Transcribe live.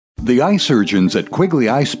The eye surgeons at Quigley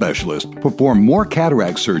Eye Specialist perform more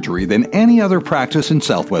cataract surgery than any other practice in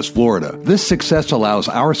Southwest Florida. This success allows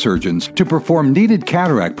our surgeons to perform needed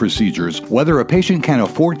cataract procedures whether a patient can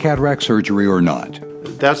afford cataract surgery or not.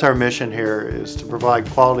 That's our mission here, is to provide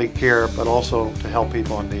quality care but also to help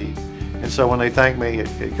people in need. And so when they thank me,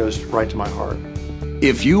 it goes right to my heart.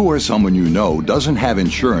 If you or someone you know doesn't have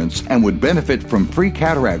insurance and would benefit from free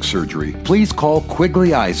cataract surgery, please call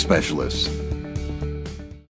Quigley Eye Specialists.